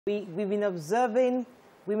We've been observing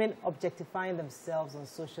women objectifying themselves on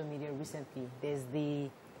social media recently. There's the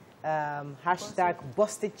hashtag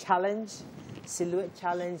busted challenge, silhouette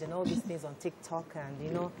challenge, and all these things on TikTok. And, you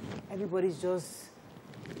know, everybody's just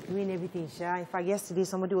doing everything shy. In fact, yesterday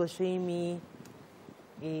somebody was showing me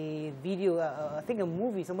a video, I think a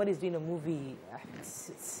movie. Somebody's doing a movie.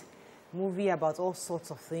 It's movie about all sorts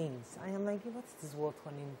of things. I am like, what is this world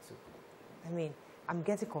turning into? I mean, I'm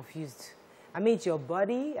getting confused. I mean, it's your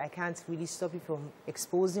body. I can't really stop you from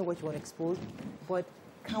exposing what you want to expose. But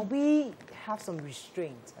can we have some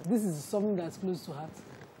restraint? This is something that's close to heart.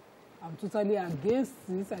 I'm totally against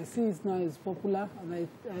this. I see it's now as popular. And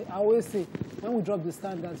I always say, when we drop the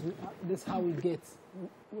standards, this is how we get.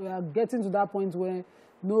 We are getting to that point where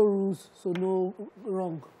no rules, so no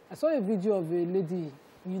wrong. I saw a video of a lady,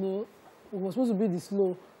 you know, it was supposed to be the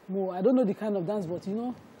slow-mo. I don't know the kind of dance, but, you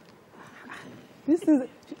know, this is,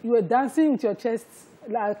 you were dancing with your chest,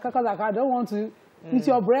 like, I don't want to, with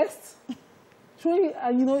your breast. Showing,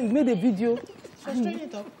 and, you know, you made a video. Straighten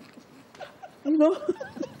it up. You know,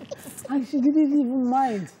 and she didn't even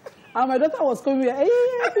mind. And my daughter was coming here.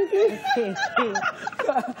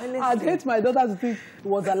 I'd hate my daughter to think it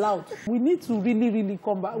was allowed. We need to really, really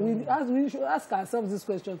come back. We should ask ourselves this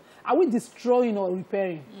question. Are we destroying or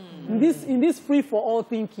repairing? In this free-for-all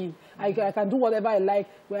thinking, I can do whatever I like,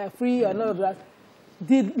 we're free and all of that.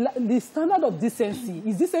 The standard of decency,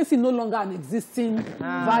 is decency no longer an existing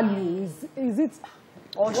value? Is it?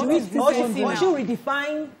 Or should we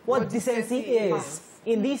redefine what decency is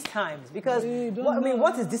in these times? Because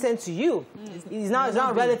what is decent to you is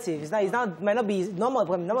not relative. It's not might not be normal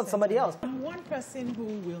to somebody else. I'm one person who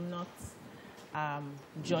will not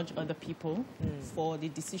judge other people for the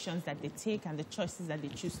decisions that they take and the choices that they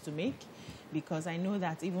choose to make, because I know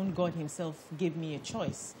that even God himself gave me a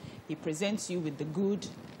choice. He presents you with the good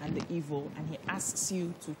and the evil, and he asks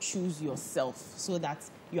you to choose yourself so that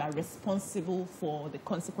you are responsible for the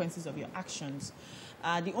consequences of your actions.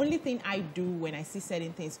 The only thing I do when I see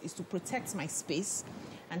certain things is to protect my space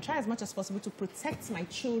and try as much as possible to protect my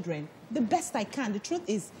children the best I can. The truth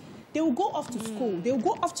is, they will go off to school. They will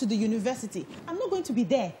go off to the university. I'm not going to be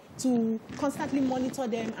there to constantly monitor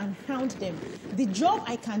them and hound them. The job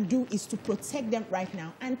I can do is to protect them right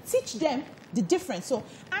now and teach them the difference. So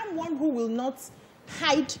I'm one who will not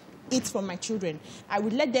hide it from my children. I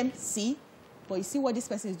will let them see, but you see what this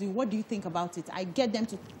person is doing. What do you think about it? I get them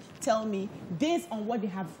to tell me based on what they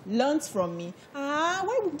have learned from me.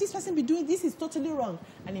 Why would this person be doing this? Is totally wrong.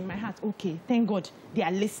 And in my heart, okay, thank God they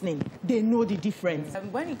are listening. They know the difference.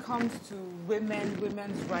 When it comes to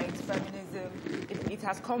women's rights, feminism, it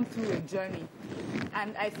has come through a journey.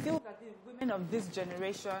 And I feel that the women of this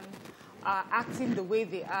generation are acting the way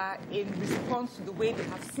they are in response to the way they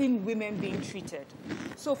have seen women being treated.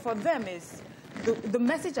 So for them is, the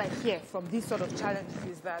message I hear from these sort of challenges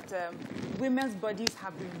is that women's bodies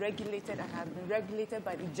have been regulated and have been regulated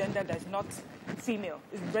by the gender that is not female.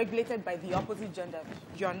 It's regulated by the opposite gender.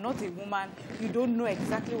 You are not a woman. You don't know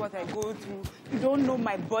exactly what I go through. You don't know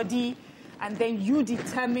my body. And then you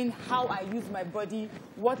determine how I use my body,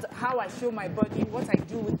 how I show my body, what I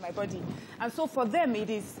do with my body. And so for them, it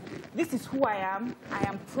is, this is who I am. I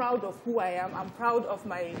am proud of who I am. I'm proud of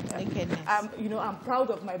my, you know, I'm proud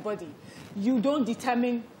of my body. You don't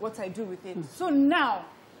determine what I do with it. So now,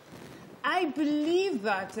 I believe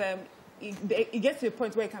that it gets to a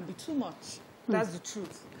point where it can be too much. That's the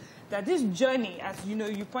truth. That this journey, as you know,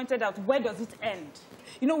 you pointed out, where does it end?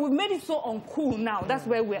 You know, we've made it so uncool now. That's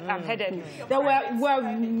where I'm headed. That we're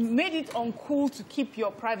made it uncool to keep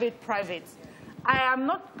your private. I am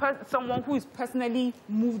not someone who is personally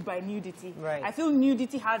moved by nudity. Right. I feel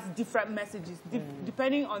nudity has different messages,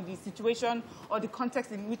 depending on the situation or the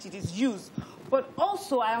context in which it is used. But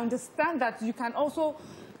also, I understand that you can also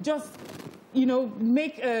just, you know,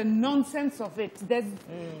 make a nonsense of it.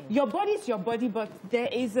 Your body is your body, but there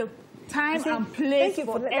is a time and place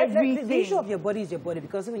for everything. The issue of your body is your body,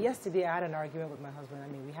 because yesterday I had an argument with my husband. I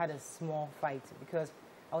mean, we had a small fight because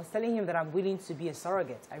I was telling him that I'm willing to be a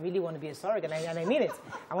surrogate. I really want to be a surrogate, and I mean it.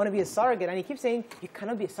 I want to be a surrogate, and he keeps saying, you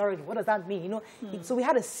cannot be a surrogate. What does that mean? You know, so we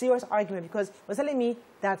had a serious argument because he was telling me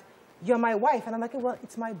that you're my wife, and I'm like, well,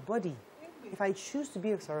 it's my body. If I choose to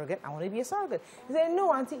be a surrogate, I want to be a surrogate. He said,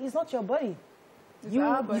 no, auntie, it's not your body. It's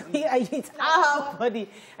our body. It's our body.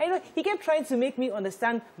 And, you know, he kept trying to make me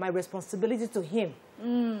understand my responsibility to him.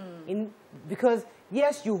 Because,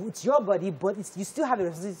 yes, it's your body, but you still have a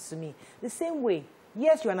responsibility to me. The same way,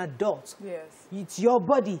 yes, you're an adult. Yes. It's your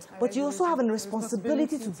body, but you also have a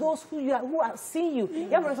responsibility to those who are seeing you. You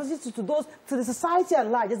have a responsibility to the society at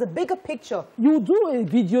large. There's a bigger picture. You do a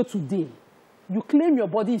video today. You claim your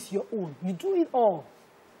body is your own. You do it all.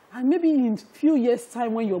 And maybe in a few years'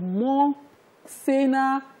 time, when you're more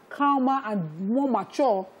saner, calmer, and more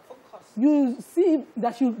mature, you see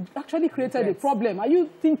that you actually created a problem. Are you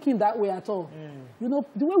thinking that way at all? You know,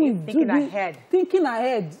 the way we thinking ahead. Thinking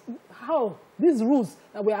ahead, how these rules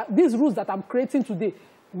that I'm creating today,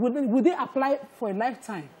 will they apply for a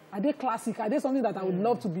lifetime? Are they classic? Are they something that I would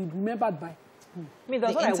love to be remembered by? I mean,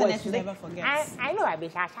 that's The what I internet watch. never forgets. I know I be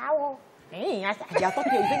shashawo. You're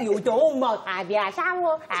talking, you don't mouth. I be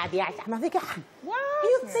shashawo. I be shashawo. I'm thinking, what are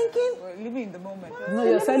you thinking? We're living in the moment. No,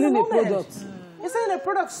 you're selling a product. You're selling a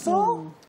product, so